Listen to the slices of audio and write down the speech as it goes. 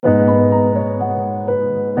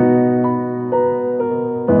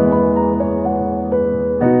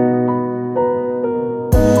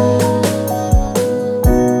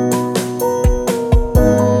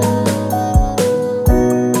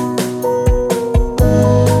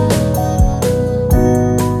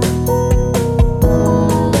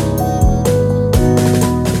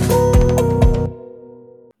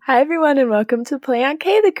everyone, and welcome to Play on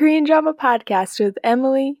K, the Korean drama podcast with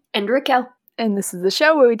Emily and Raquel. And this is the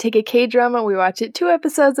show where we take a K-drama, we watch it 2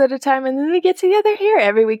 episodes at a time, and then we get together here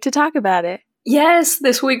every week to talk about it. Yes,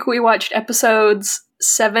 this week we watched episodes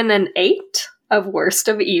 7 and 8 of Worst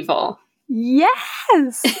of Evil.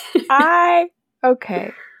 Yes!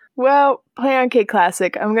 Okay. Well, Play on K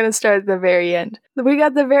Classic, I'm going to start at the very end. We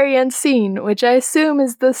got the very end scene, which I assume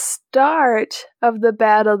is the start of the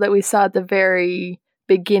battle that we saw at the very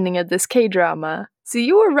beginning of this K-drama. So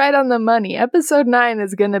you were right on the money. Episode 9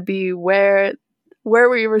 is going to be where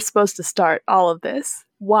we were supposed to start all of this.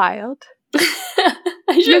 Wild.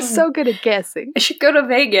 You're so good at guessing. I should go to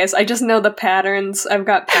Vegas. I just know the patterns. I've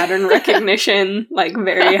got pattern recognition, like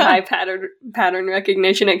very high pattern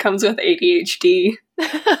recognition. It comes with ADHD.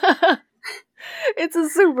 It's a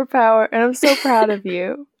superpower, and I'm so proud of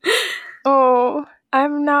you. Oh,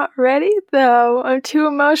 I'm not ready, though. I'm too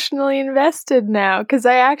emotionally invested now, because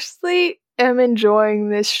I actually am enjoying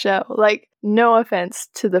this show. Like, no offense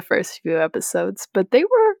to the first few episodes, but they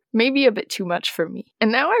were maybe a bit too much for me. And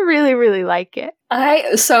now I really, really like it.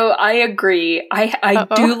 I agree. I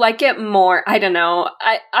do like it more. I don't know.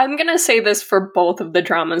 I'm going to say this for both of the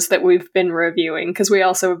dramas that we've been reviewing, because we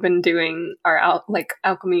also have been doing our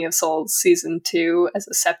Alchemy of Souls season 2 as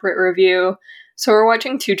a separate review. So we're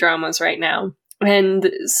watching 2 dramas right now. And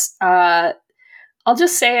I'll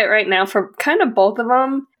just say it right now for kind of both of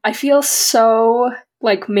them. I feel so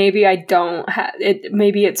like maybe I don't have it.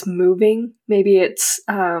 Maybe it's moving. Maybe it's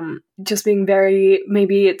just being very,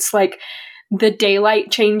 maybe it's like the daylight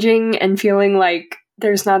changing and feeling like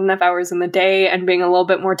there's not enough hours in the day and being a little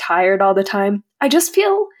bit more tired all the time. I just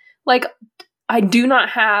feel like I do not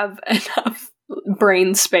have enough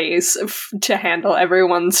brain space to handle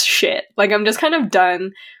everyone's shit. Like, I'm just kind of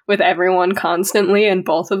done with everyone constantly in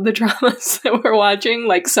both of the dramas that we're watching.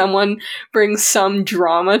 Like, someone brings some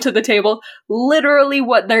drama to the table. Literally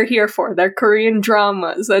what they're here for. They're Korean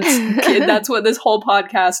dramas. That's what this whole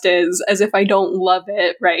podcast is, as if I don't love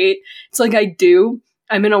it, right? It's like I do.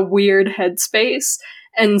 I'm in a weird headspace.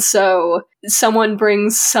 And so someone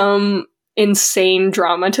brings some insane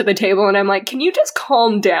drama to the table and I'm like, can you just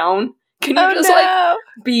calm down? Can you like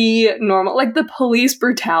be normal? Like the police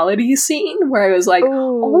brutality scene where I was like,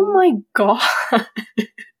 oh my god.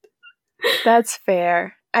 That's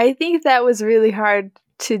fair. I think that was really hard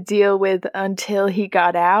to deal with until he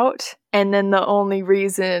got out. And then the only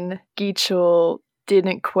reason Gichul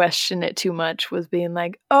didn't question it too much was being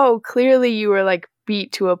like, oh, clearly you were like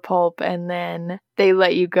beat to a pulp and then they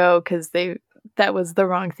let you go because that was the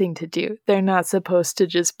wrong thing to do. They're not supposed to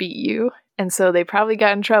just beat you. And so they probably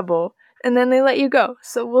got in trouble. And then they let you go.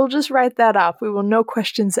 So we'll just write that off. We will no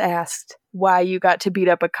questions asked why you got to beat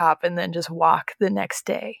up a cop and then just walk the next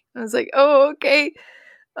day. I was like, oh, okay.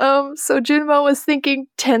 So Junmo was thinking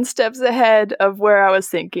 10 steps ahead of where I was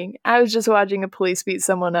thinking. I was just watching a police beat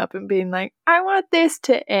someone up and being like, I want this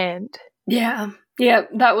to end. Yeah,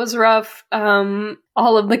 that was rough. All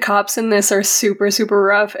of the cops in this are super, super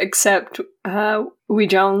rough, except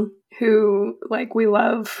Weejong, who, like, we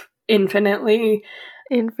love infinitely.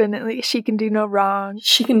 Infinitely. She can do no wrong.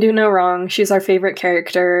 She can do no wrong. She's our favorite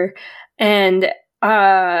character. And,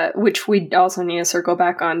 which we also need to circle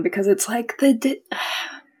back on because it's like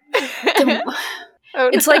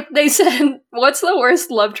it's like they said, what's the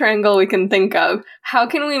worst love triangle we can think of? How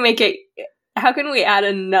can we add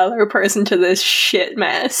another person to this shit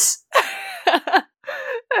mess?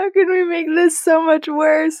 How can we make this so much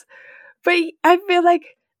worse? But I feel like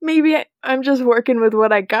maybe I'm just working with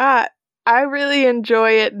what I got. I really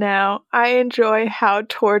enjoy it now. I enjoy how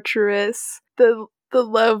torturous the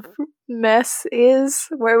love mess is,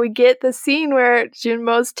 where we get the scene where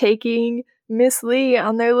Junmo's taking Miss Lee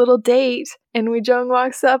on their little date, and Weejong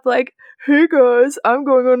walks up like, hey guys, I'm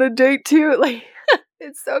going on a date too. Like,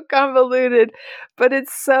 it's so convoluted, but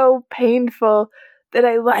it's so painful that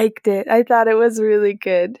I liked it. I thought it was really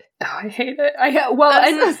good. Oh, I hate it.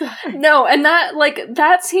 And that, like,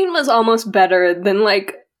 that scene was almost better than,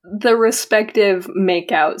 like, the respective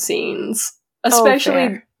makeout scenes,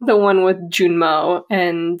 especially the one with Junmo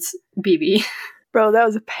and BB. Bro, that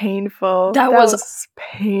was painful. That was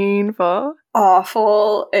painful.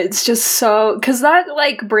 Awful. It's just so, because that,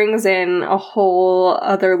 like, brings in a whole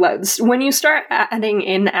other when you start adding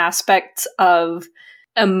in aspects of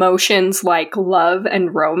emotions like love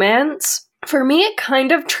and romance, for me it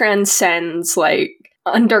kind of transcends, like,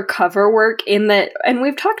 undercover work in that, and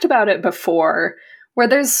we've talked about it before, where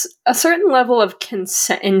there's a certain level of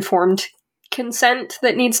informed consent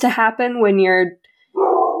that needs to happen when you're...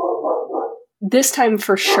 This time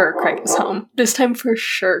for sure Craig is home.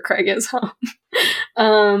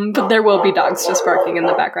 But there will be dogs just barking in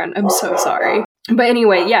the background. I'm so sorry. But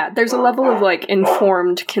anyway, yeah, there's a level of like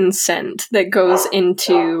informed consent that goes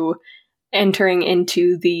into entering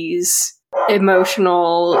into these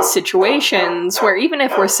emotional situations where even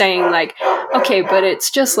if we're saying like, okay, but it's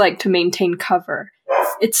just like to maintain cover,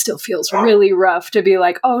 it still feels really rough to be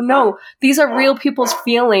like, oh no, these are real people's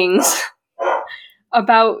feelings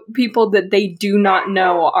about people that they do not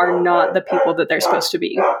know are not the people that they're supposed to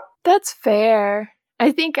be. That's fair.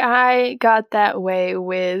 I think I got that way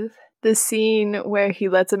with the scene where he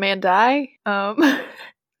lets a man die.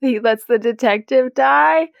 He lets the detective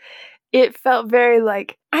die. It felt very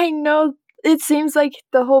like, I know it seems like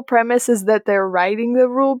the whole premise is that they're writing the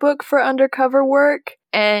rule book for undercover work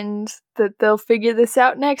and that they'll figure this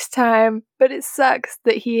out next time, but it sucks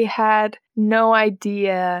that he had no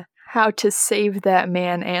idea how to save that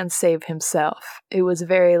man and save himself. It was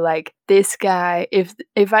very like, this guy, if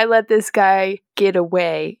I let this guy get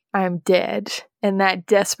away, I'm dead. And that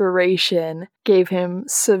desperation gave him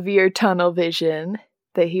severe tunnel vision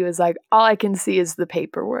that he was like, all I can see is the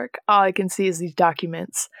paperwork. All I can see is these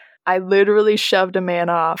documents. I literally shoved a man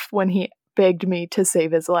off when he begged me to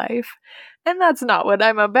save his life. And that's not what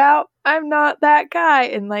I'm about. I'm not that guy.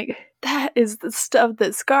 And like, that is the stuff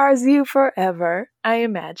that scars you forever, I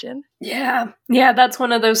imagine. Yeah. Yeah, that's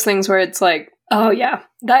one of those things where it's like, oh yeah,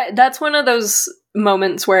 that's one of those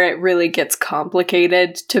moments where it really gets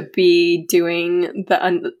complicated to be doing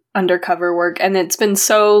the undercover work. And it's been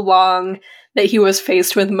so long that he was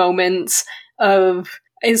faced with moments of,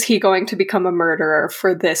 is he going to become a murderer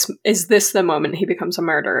for this? Is this the moment he becomes a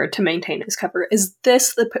murderer to maintain his cover? Is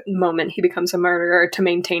this the moment he becomes a murderer to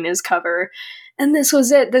maintain his cover? And this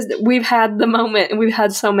was it. We've had the moment, and we've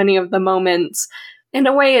had so many of the moments. In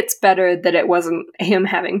a way, it's better that it wasn't him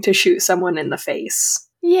having to shoot someone in the face.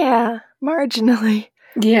 Yeah, marginally.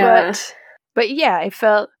 Yeah. But yeah, I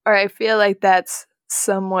feel like that's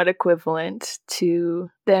somewhat equivalent to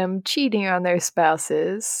them cheating on their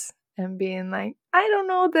spouses and being like, I don't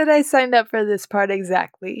know that I signed up for this part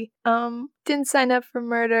exactly. Didn't sign up for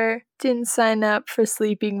murder, didn't sign up for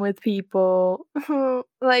sleeping with people.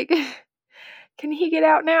 Like, can he get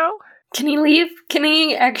out now? Can he leave? Can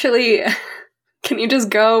he actually... Can you just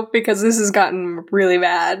go? Because this has gotten really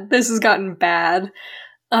bad. This has gotten bad.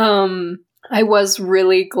 I was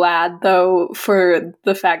really glad, though, for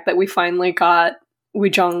the fact that we finally got Woo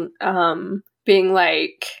Jung being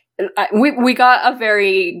like... We got a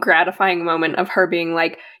very gratifying moment of her being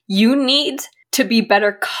like, you need to be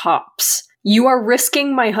better cops. You are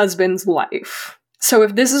risking my husband's life. So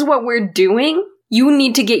if this is what we're doing, you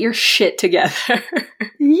need to get your shit together.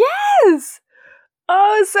 Yes!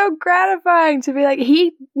 Oh, it's so gratifying to be like,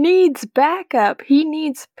 he needs backup. He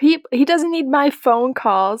needs people. He doesn't need my phone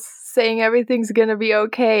calls saying everything's gonna be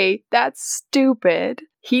okay. That's stupid.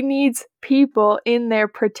 He needs people in there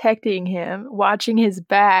protecting him, watching his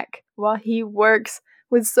back while he works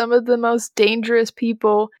with some of the most dangerous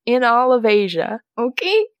people in all of Asia.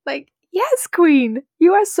 Okay? Like, yes, Queen,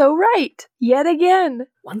 you are so right. Yet again.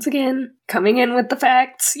 Once again, coming in with the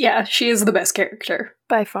facts. Yeah, she is the best character.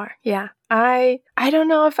 By far, yeah. I don't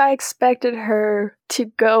know if I expected her to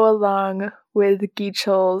go along with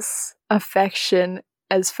Gi-cheol's affection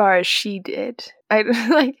as far as she did.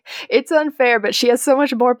 It's unfair, but she has so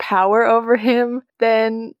much more power over him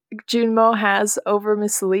than Junmo has over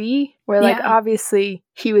Miss Lee. Where, obviously,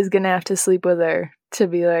 he was gonna have to sleep with her to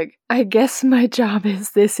be like, I guess my job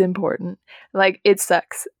is this important. Like, it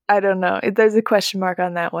sucks. I don't know. There's a question mark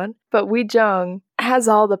on that one. But Woo Jung has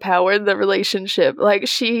all the power in the relationship. Like,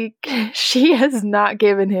 she has not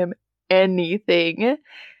given him anything.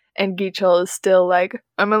 And Gi-cheol is still like,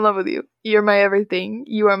 I'm in love with you. You're my everything.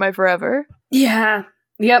 You are my forever. Yeah.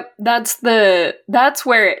 Yep. That's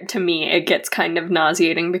where, to me, it gets kind of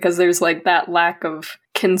nauseating because there's, like, that lack of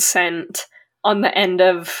consent on the end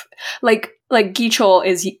of, like Gi-cheol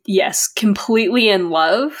is, yes, completely in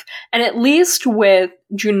love, and at least with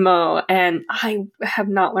Junmo, and I have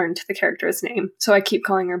not learned the character's name, so I keep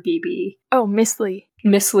calling her BB. Oh, Miss Lee.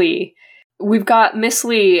 Miss Lee. We've got Miss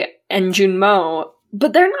Lee and Junmo,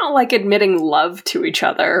 but they're not, like, admitting love to each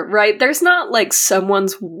other, right? There's not, like,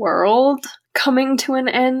 someone's world coming to an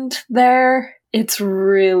end there. It's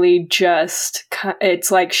really just, it's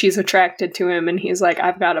like she's attracted to him and he's like,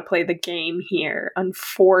 I've got to play the game here.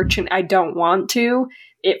 Unfortunately, I don't want to.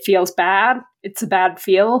 It feels bad. It's a bad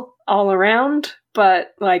feel all around,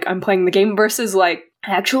 but like I'm playing the game versus like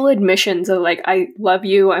actual admissions of like, I love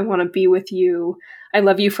you. I want to be with you. I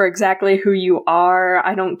love you for exactly who you are.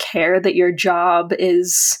 I don't care that your job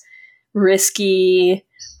is risky.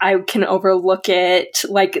 I can overlook it.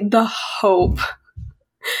 Like the hope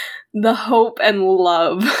the hope and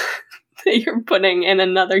love that you're putting in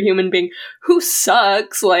another human being who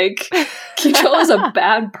sucks. Like, Gichol is a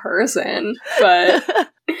bad person, but...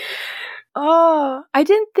 Oh, I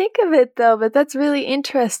didn't think of it though, but that's really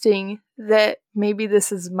interesting that maybe this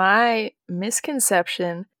is my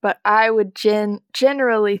misconception, but I would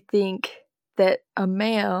generally think that a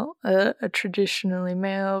male, a traditionally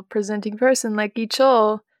male presenting person like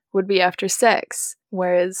Gichol would be after sex,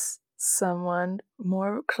 whereas someone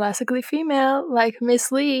more classically female like Miss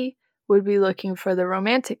Lee would be looking for the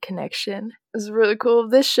romantic connection. It's really cool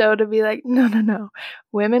of this show to be like, no.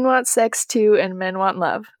 Women want sex too and men want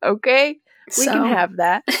love. Okay? We can have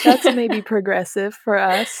that. That's maybe progressive for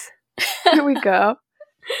us. Here we go.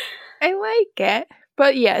 I like it.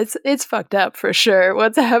 But yeah, it's fucked up for sure.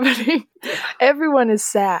 What's happening? Everyone is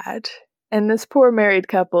sad. And this poor married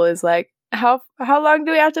couple is like, how long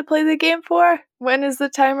do we have to play the game for? When is the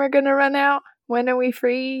timer gonna run out? When are we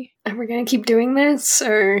free? Are we gonna keep doing this?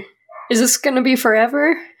 Or is this gonna be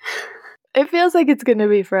forever? It feels like it's gonna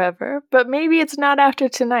be forever, but maybe it's not after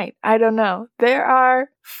tonight. I don't know. There are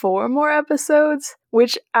 4 more episodes,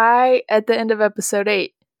 which I, at the end of episode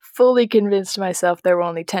 8, fully convinced myself there were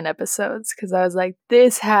only 10 episodes, because I was like,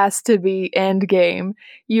 this has to be Endgame.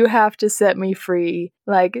 You have to set me free.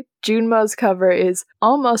 Like, Junmo's cover is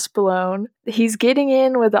almost blown. He's getting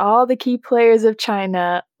in with all the key players of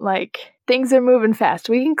China. Like, things are moving fast.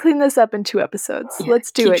 We can clean this up in 2 episodes. Yeah,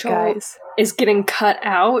 let's do it, guys. Is getting cut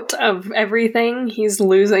out of everything. He's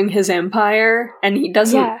losing his empire, and he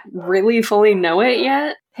doesn't really fully know it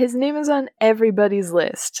yet. His name is on everybody's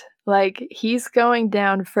list. Like, he's going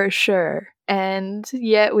down for sure. And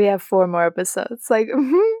yet we have 4 more episodes. Like,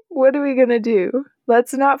 what are we gonna do?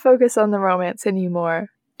 Let's not focus on the romance anymore.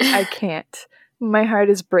 I can't. My heart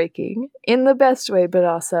is breaking. In the best way, but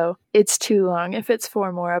also, it's too long if it's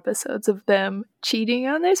 4 more episodes of them cheating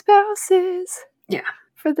on their spouses. Yeah.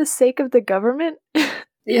 For the sake of the government?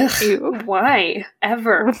 Ugh, why?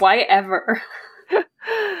 Ever? Why ever?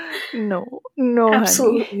 No,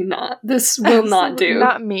 absolutely honey. Not. This will not do.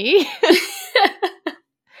 Not me.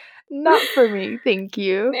 Not for me, thank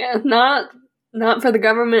you. Yeah, not for the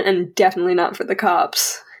government, and definitely not for the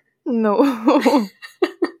cops. No.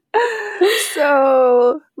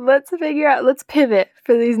 So, let's pivot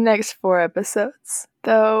for these next 4 episodes.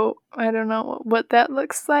 Though, I don't know what that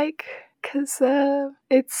looks like, because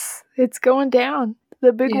it's going down.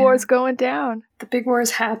 The big war's going down. The big war is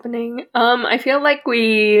happening. I feel like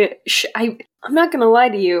I'm not gonna lie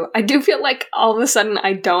to you. I do feel like all of a sudden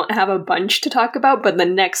I don't have a bunch to talk about, but the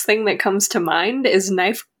next thing that comes to mind is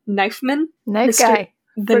Knifeman. Guy.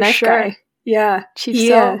 The knife guy. Yeah.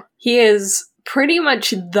 He is pretty much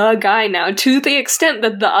the guy now, to the extent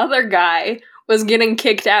that the other guy was getting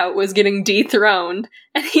kicked out, was getting dethroned,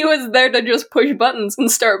 and he was there to just push buttons and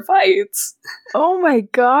start fights. Oh my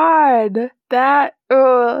god. That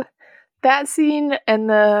scene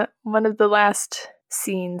and one of the last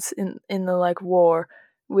scenes in the like war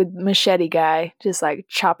with Machete Guy just like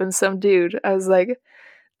chopping some dude. I was like,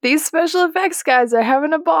 these special effects guys are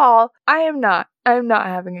having a ball. I'm not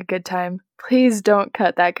having a good time. Please don't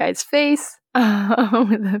cut that guy's face with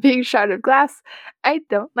a big shard of glass. I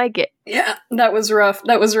don't like it. Yeah, that was rough.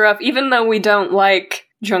 Even though we don't like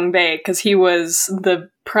Jung Bae, because he was the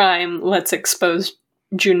prime let's expose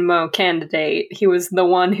Junmo candidate. He was the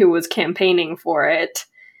one who was campaigning for it.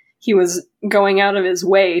 He was going out of his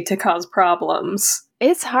way to cause problems.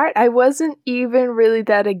 It's hard. I wasn't even really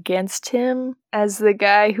that against him as the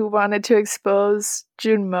guy who wanted to expose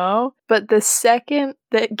Junmo, but the second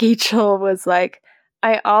that Gichol was like,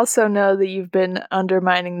 I also know that you've been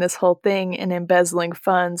undermining this whole thing and embezzling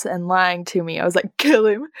funds and lying to me, I was like, kill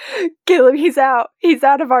him, he's out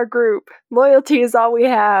of our group. Loyalty is all we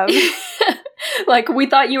have. Like, we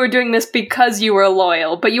thought you were doing this because you were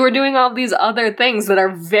loyal, but you were doing all these other things that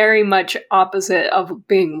are very much opposite of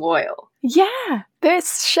being loyal. Yeah,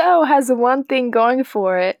 this show has one thing going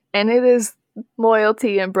for it, and it is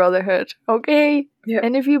loyalty and brotherhood, okay? Yep.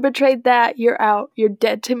 And if you betrayed that, you're out. You're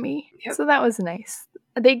dead to me. Yep. So that was nice.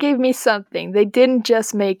 They gave me something. They didn't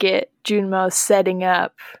just make it Junmo setting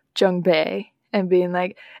up Jung Bae and being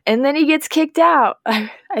like, and then he gets kicked out.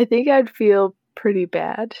 I think I'd feel pretty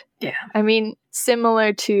bad. Yeah. I mean,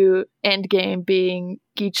 similar to Endgame being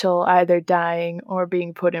Gichol either dying or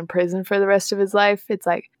being put in prison for the rest of his life, it's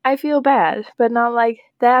like, I feel bad, but not like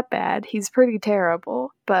that bad. He's pretty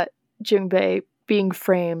terrible. But Jung Bae being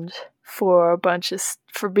framed for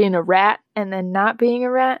for being a rat and then not being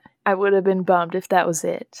a rat, I would have been bummed if that was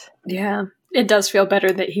it. Yeah. It does feel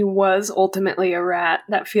better that he was ultimately a rat.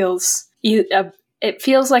 That feels it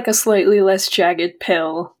feels like a slightly less jagged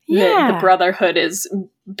pill that the Brotherhood is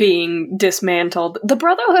being dismantled. The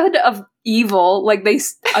Brotherhood of Evil, like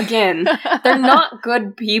again, they're not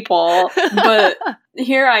good people, but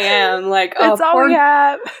here I am, like, oh, it's all we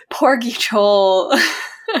have. Poor Gichol.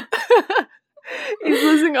 He's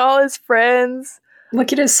losing all his friends.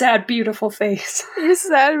 Look at his sad, beautiful face. His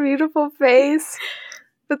sad, beautiful face.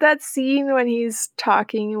 But that scene when he's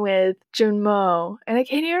talking with Junmo, and I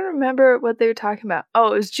can't even remember what they were talking about.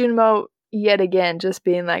 Oh, it was Junmo yet again just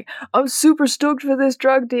being like, I'm super stoked for this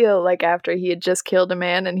drug deal. Like after he had just killed a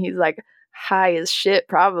man and he's like high as shit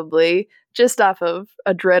probably, just off of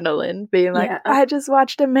adrenaline, being like, I just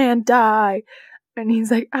watched a man die. And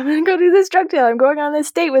he's like, I'm gonna go do this drug deal. I'm going on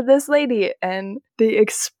this date with this lady. And the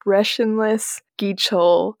expressionless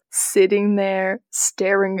Gichol sitting there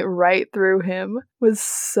staring right through him was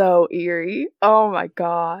so eerie. Oh my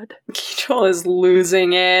god. Gichol is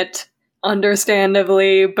losing it,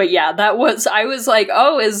 understandably. But yeah, I was like,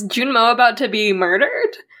 oh, is Junmo about to be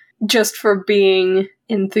murdered? Just for being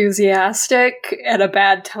enthusiastic at a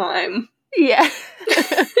bad time. Yeah.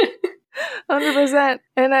 100%.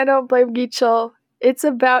 And I don't blame Gichol. It's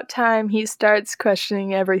about time he starts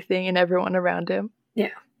questioning everything and everyone around him.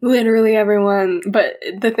 Yeah, literally everyone. But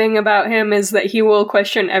the thing about him is that he will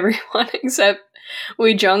question everyone except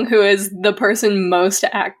Weijing, who is the person most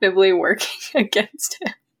actively working against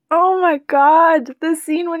him. Oh my god, the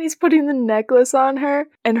scene when he's putting the necklace on her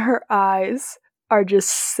and her eyes are just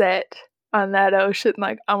set on that ocean,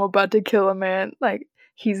 like, I'm about to kill a man. Like,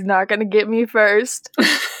 he's not gonna get me first.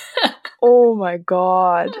 Oh my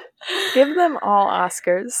god. Give them all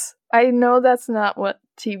Oscars. I know that's not what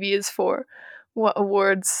TV is for, what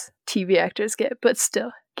awards TV actors get, but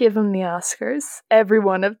still, give them the Oscars. Every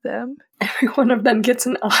one of them. Every one of them gets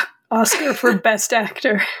an Oscar for Best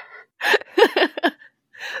Actor.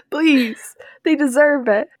 Please. They deserve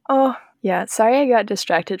it. Oh, yeah. Sorry I got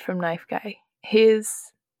distracted from Knife Guy. His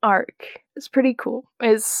arc is pretty cool.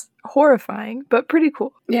 It's horrifying, but pretty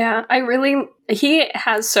cool. Yeah, he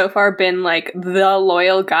has so far been like the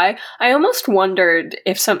loyal guy. I almost wondered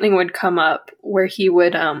if something would come up where he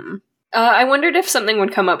would, I wondered if something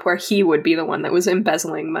would come up where he would be the one that was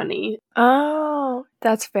embezzling money. Oh,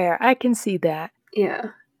 that's fair. I can see that.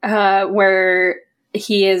 Yeah. Where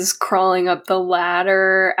he is crawling up the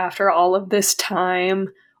ladder after all of this time,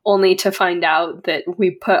 only to find out that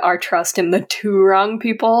we put our trust in the two wrong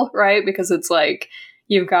people, right? Because it's like,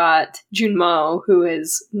 you've got Junmo, who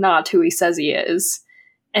is not who he says he is,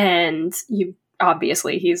 and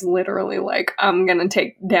obviously he's literally like, I'm gonna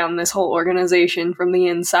take down this whole organization from the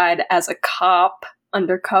inside as a cop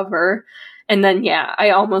undercover. And then, yeah,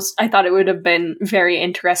 I thought it would have been very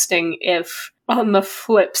interesting if, on the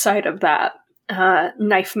flip side of that,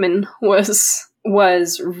 Knifeman was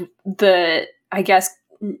the, I guess,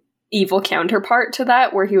 evil counterpart to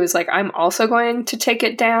that, where he was like, I'm also going to take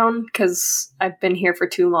it down because I've been here for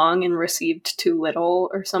too long and received too little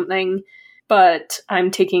or something, but I'm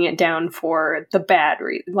taking it down for the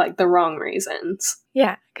the wrong reasons.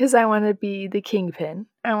 Yeah, because I want to be the kingpin.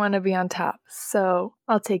 I want to be on top, so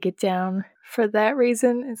I'll take it down for that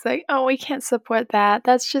reason. It's like, oh, we can't support that.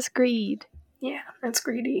 That's just greed. Yeah, that's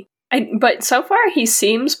greedy. But so far, he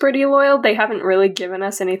seems pretty loyal. They haven't really given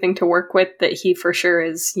us anything to work with that he for sure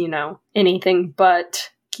is, anything but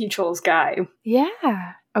Gichol's guy.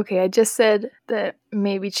 Yeah. Okay, I just said that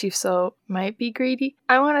maybe Chief So might be greedy.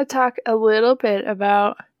 I want to talk a little bit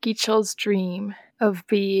about Gichol's dream of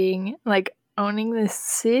being, like, owning this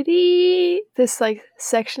city, this, like,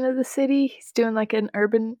 section of the city. He's doing, like, an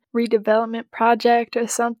urban redevelopment project or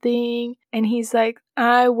something. And he's like,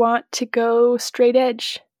 I want to go straight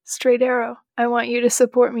edge. Straight arrow. I want you to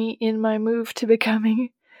support me in my move to becoming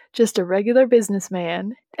just a regular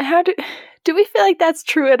businessman. How do we feel like that's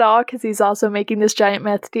true at all? Because he's also making this giant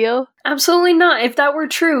meth deal? Absolutely not. If that were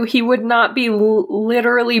true, he would not be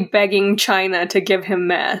literally begging China to give him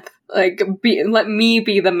meth. Like, let me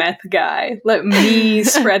be the meth guy. Let me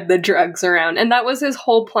spread the drugs around. And that was his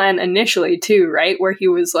whole plan initially, too, right? Where he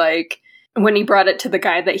was like, when he brought it to the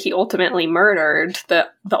guy that he ultimately murdered, the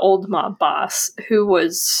old mob boss,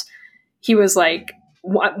 he was like,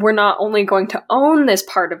 we're not only going to own this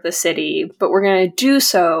part of the city, but we're going to do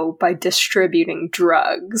so by distributing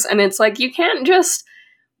drugs. And it's like, you can't just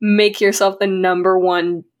make yourself the number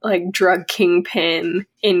one, like, drug kingpin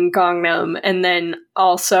in Gangnam and then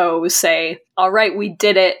also say, all right, we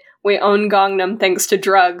did it. We own Gangnam thanks to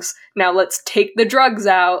drugs. Now let's take the drugs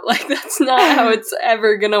out. Like, that's not how it's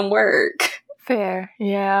ever gonna work. Fair,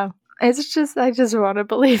 yeah. It's just, I just want to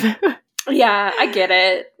believe it. Yeah, I get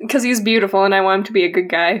it. Because he's beautiful and I want him to be a good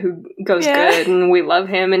guy who goes good and we love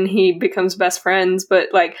him and he becomes best friends. But,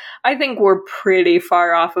 like, I think we're pretty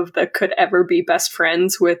far off of the could ever be best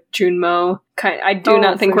friends with Junmo. I do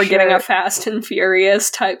not think we're getting a Fast and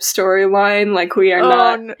Furious type storyline. Like, we are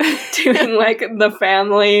not doing, like, the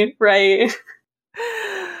family, right?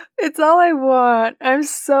 It's all I want. I'm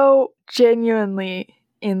so genuinely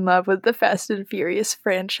in love with the Fast and Furious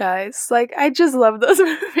franchise. Like, I just love those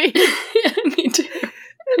movies. Yeah, me too. And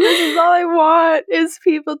this is all I want, is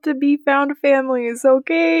people to be found families,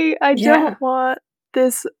 okay? I don't want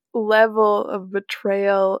this level of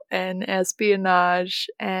betrayal and espionage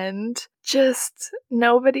and just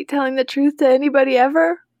nobody telling the truth to anybody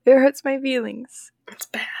ever. It hurts my feelings. It's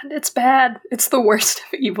bad. It's bad. It's the worst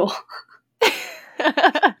of evil.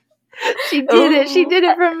 She did it. She did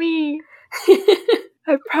it for me.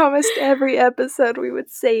 I promised every episode we would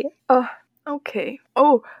say it. Oh, okay.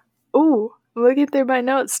 Oh, looking through my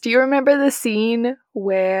notes. Do you remember the scene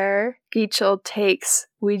where Gichul takes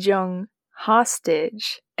Weijung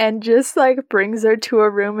hostage and just, like, brings her to a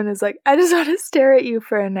room and is like, I just want to stare at you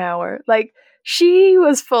for an hour? Like, she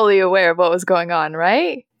was fully aware of what was going on,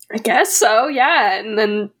 right? I guess so, yeah. And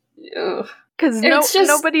then... Because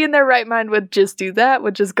nobody in their right mind would just do that,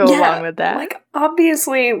 would just go along with that. Like,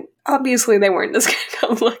 obviously they weren't just gonna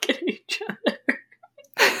go look at each other.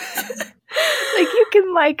 Like, you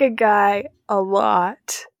can like a guy a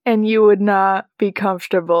lot, and you would not be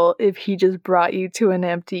comfortable if he just brought you to an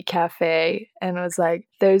empty cafe and was like,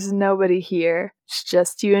 there's nobody here, it's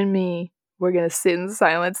just you and me. We're gonna sit in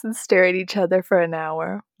silence and stare at each other for an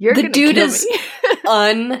hour. The dude is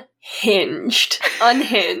unhinged.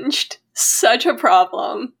 Such a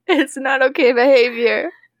problem. It's not okay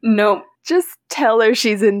behavior. Nope. Just tell her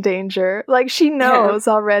she's in danger. Like, she knows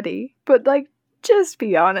already. But, like, just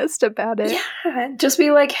be honest about it. Yeah. Just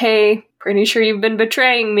be like, hey, pretty sure you've been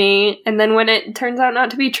betraying me. And then when it turns out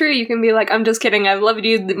not to be true, you can be like, I'm just kidding. I've loved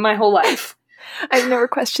you my whole life. I've never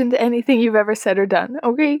questioned anything you've ever said or done.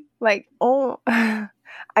 Okay? Like, I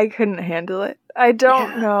couldn't handle it. I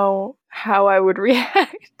don't know how I would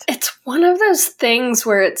react. It's one of those things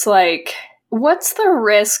where it's like, what's the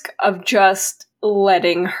risk of just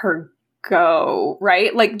letting her go,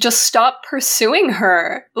 right? Like, just stop pursuing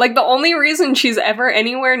her. Like, the only reason she's ever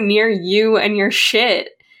anywhere near you and your shit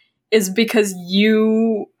is because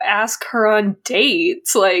you ask her on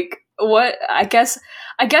dates. Like, what? I guess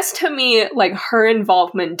to me, like, her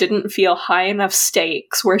involvement didn't feel high enough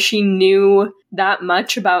stakes where she knew that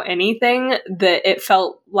much about anything that it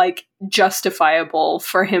felt like justifiable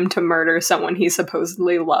for him to murder someone he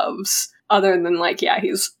supposedly loves. Other than, like, yeah,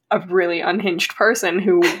 he's a really unhinged person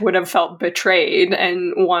who would have felt betrayed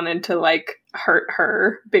and wanted to, like, hurt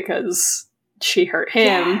her because she hurt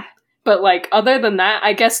him. Yeah. But, like, other than that,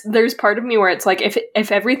 I guess there's part of me where it's like,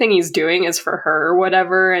 if everything he's doing is for her or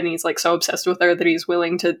whatever, and he's, like, so obsessed with her that he's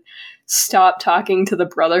willing to stop talking to the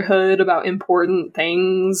Brotherhood about important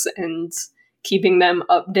things and keeping them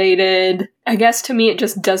updated, I guess to me it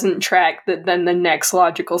just doesn't track that then the next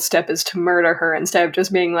logical step is to murder her instead of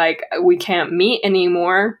just being like, we can't meet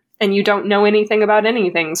anymore, and you don't know anything about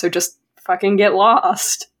anything, so just fucking get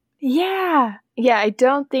lost. Yeah, I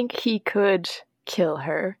don't think he could kill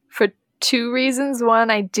her for two reasons.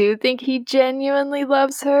 One, I do think he genuinely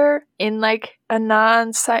loves her in, like, a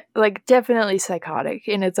like, definitely psychotic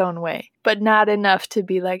in its own way, but not enough to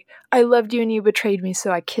be like, I loved you and you betrayed me,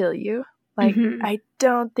 so I kill you. Like, I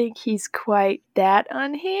don't think he's quite that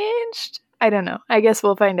unhinged. I don't know. I guess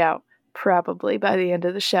we'll find out probably by the end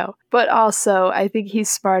of the show. But also, I think he's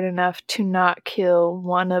smart enough to not kill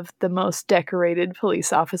one of the most decorated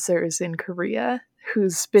police officers in Korea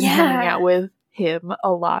who's been hanging out with him a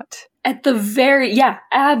lot. At the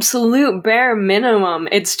absolute bare minimum,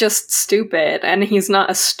 it's just stupid, and he's not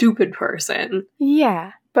a stupid person.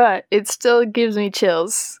 Yeah, but it still gives me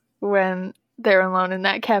chills when they're alone in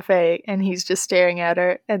that cafe and he's just staring at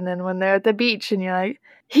her, and then when they're at the beach and you're like,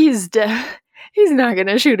 he's not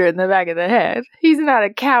gonna shoot her in the back of the head. He's not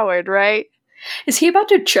a coward, right? Is he about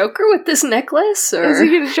to choke her with this necklace? Or is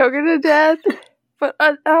he gonna choke her to death? But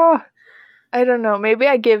I don't know. Maybe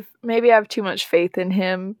I have too much faith in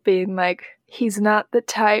him being like, he's not the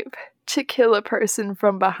type to kill a person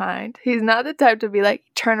from behind. He's not the type to be like,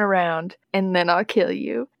 turn around and then I'll kill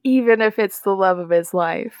you, even if it's the love of his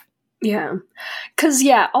life. Yeah. 'Cause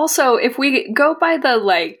also, if we go by the,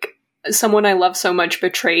 like, someone I love so much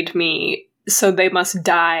betrayed me, so they must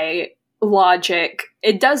die logic,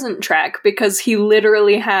 it doesn't track, because he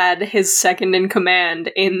literally had his second in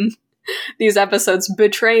command in these episodes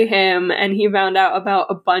betray him, and he found out about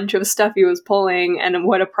a bunch of stuff he was pulling and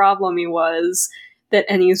what a problem he was. that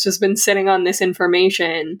Ennie's just been sitting on this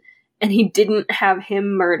information, and he didn't have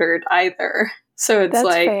him murdered either. So it's That's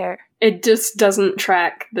fair. It just doesn't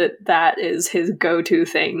track that is his go-to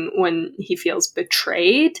thing when he feels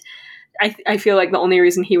betrayed. I feel like the only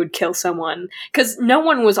reason he would kill someone, because no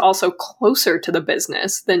one was also closer to the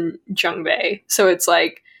business than Jung Bae. So it's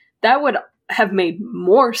like, that would have made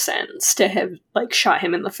more sense to have like shot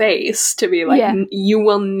him in the face, to be like, you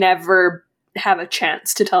will never have a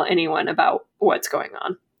chance to tell anyone about what's going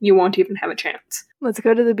on. You won't even have a chance. Let's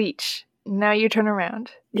go to the beach. Now you turn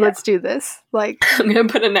around. Yeah. Let's do this. Like, I'm gonna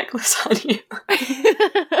put a necklace on you.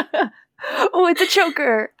 Oh, it's a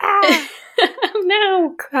choker. Ah. Oh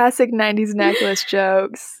no. Classic 90s necklace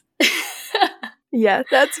jokes. Yeah,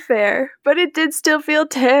 that's fair. But it did still feel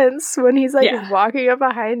tense when he's like walking up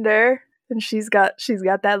behind her, and she's got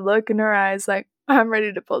that look in her eyes like, I'm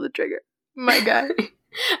ready to pull the trigger. My God.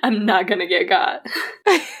 I'm not gonna get got.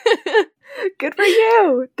 Good for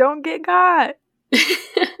you. Don't get caught.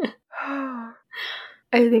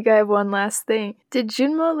 I think I have one last thing. Did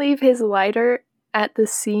Junmo leave his lighter at the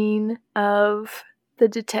scene of the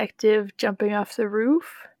detective jumping off the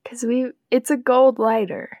roof? Because it's a gold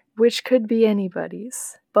lighter, which could be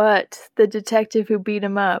anybody's. But the detective who beat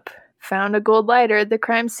him up found a gold lighter at the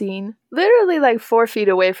crime scene, literally like 4 feet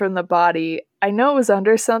away from the body. I know it was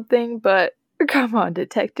under something, but come on,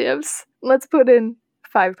 detectives. Let's put in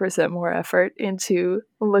 5% more effort into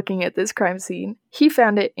looking at this crime scene. He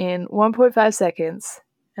found it in 1.5 seconds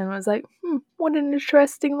and was like, what an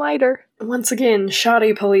interesting lighter. Once again,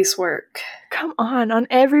 shoddy police work. Come on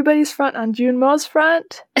everybody's front, on Junmo's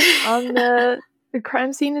front, on the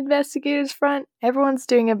crime scene investigator's front, everyone's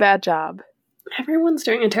doing a bad job. Everyone's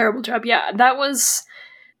doing a terrible job. Yeah,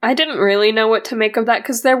 I didn't really know what to make of that,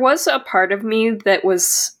 because there was a part of me that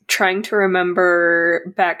was trying to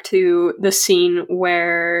remember back to the scene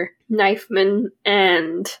where Knifeman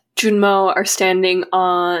and Junmo are standing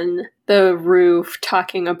on the roof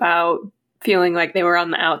talking about feeling like they were on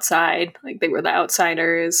the outside, like they were the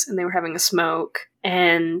outsiders and they were having a smoke.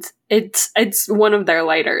 And it's one of their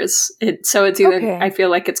lighters. So it's either, okay. I feel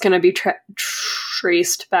like it's going to be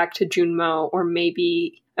traced back to Junmo, or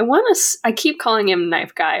maybe I keep calling him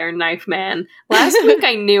Knife Guy or Knife Man. Last week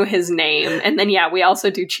I knew his name, and then we also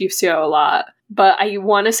do Chief Seo a lot. But I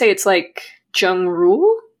want to say it's like Jung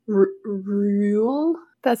Rule? Rule?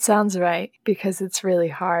 That sounds right, because it's really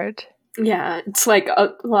hard. Yeah, it's like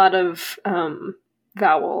a lot of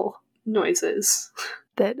vowel noises.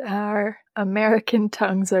 That our American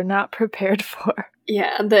tongues are not prepared for.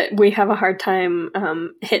 Yeah, that we have a hard time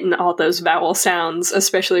hitting all those vowel sounds,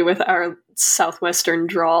 especially with our Southwestern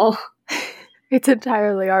drawl. It's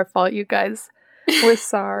entirely our fault, you guys. We're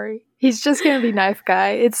sorry. He's just gonna be Knife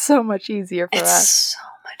Guy. It's so much easier for us. It's so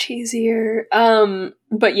much easier.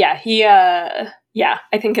 But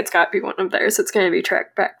I think it's gotta be one of theirs. It's gonna be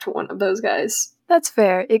tracked back to one of those guys. That's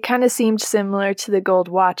fair. It kind of seemed similar to the gold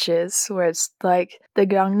watches, where it's like the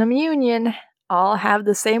Gangnam Union all have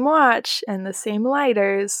the same watch and the same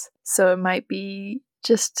lighters, so it might be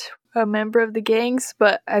just a member of the gangs,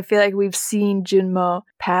 but I feel like we've seen Junmo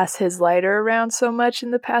pass his lighter around so much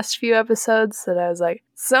in the past few episodes that I was like,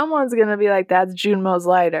 someone's gonna be like, that's Junmo's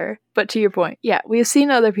lighter. But to your point, we've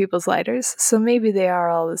seen other people's lighters, so maybe they are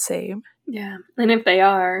all the same. Yeah, and if they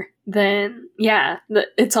are, then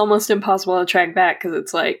it's almost impossible to track back, because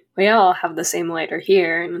it's like, we all have the same lighter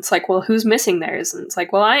here, and it's like, well, who's missing theirs? And it's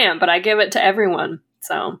like, well, I am, but I give it to everyone,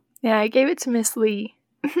 so. Yeah, I gave it to Miss Lee.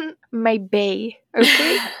 My bae,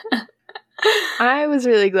 okay? I was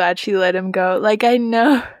really glad she let him go. Like, I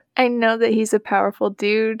know that he's a powerful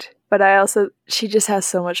dude, but she just has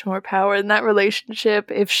so much more power in that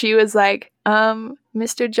relationship. If she was like, Mr.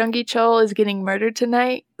 Jungi Chol is getting murdered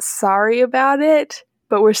tonight, sorry about it,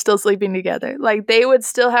 but we're still sleeping together. Like, they would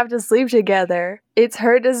still have to sleep together. It's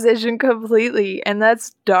her decision completely, and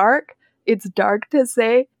that's dark. It's dark to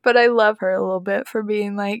say, but I love her a little bit for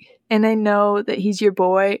being like, and I know that he's your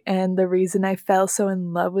boy, and the reason I fell so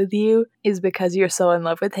in love with you is because you're so in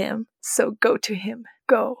love with him. So go to him.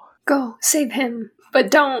 Go. Go. Save him.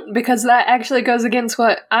 But don't, because that actually goes against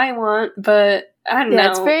what I want, but I don't know.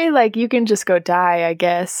 Yeah, it's very like, you can just go die, I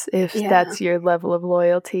guess, if that's your level of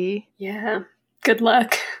loyalty. Yeah. Good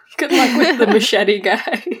luck. Good luck with the machete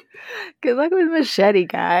guy. Good luck with machete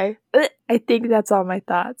guy. I think that's all my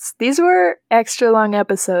thoughts. These were extra long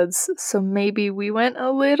episodes, so maybe we went a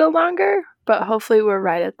little longer, but hopefully we're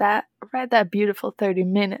right at that beautiful 30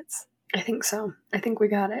 minutes. I think so. I think we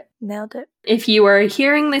got it. Nailed it. If you are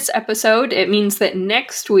hearing this episode, it means that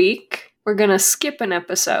next week we're going to skip an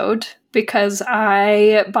episode because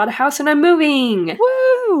I bought a house and I'm moving.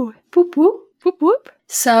 Woo! Whoop, whoop. Whoop, whoop.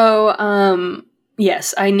 So,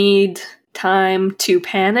 Yes, I need time to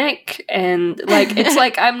panic, and like it's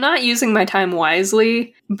like I'm not using my time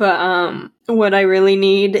wisely, but what I really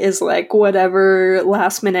need is like whatever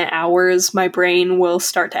last minute hours my brain will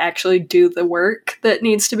start to actually do the work that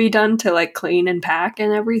needs to be done to like clean and pack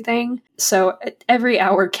and everything. So every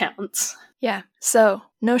hour counts. Yeah, so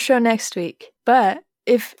no show next week. But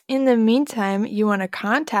if in the meantime you want to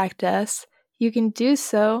contact us, you can do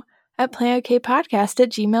so at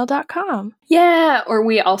playokpodcast@gmail.com. Yeah, or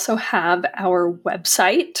we also have our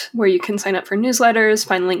website where you can sign up for newsletters,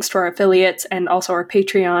 find links to our affiliates, and also our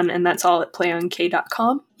Patreon, and that's all at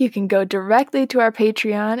playonk.com. You can go directly to our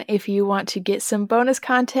Patreon if you want to get some bonus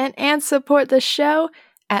content and support the show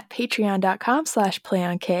at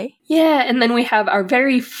patreon.com/playonk. Yeah, and then we have our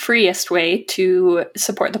very freest way to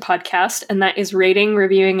support the podcast, and that is rating,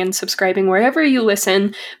 reviewing, and subscribing wherever you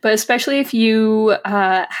listen, but especially if you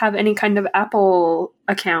have any kind of Apple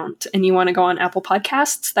account and you want to go on Apple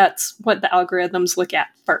Podcasts, that's what the algorithms look at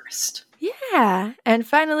first. Yeah, and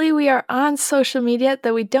finally, we are on social media,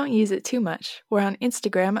 though we don't use it too much. We're on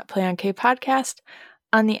Instagram at PlayOnKPodcast,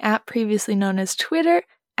 on the app previously known as Twitter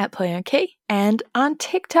at PlayOnK, and on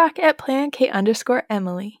TikTok at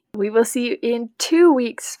PlayOnK_Emily. We will see you in 2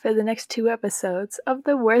 weeks for the next 2 episodes of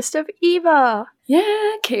The Worst of Evil.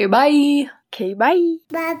 Yeah, okay, bye. Okay, bye.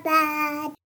 Bye-bye.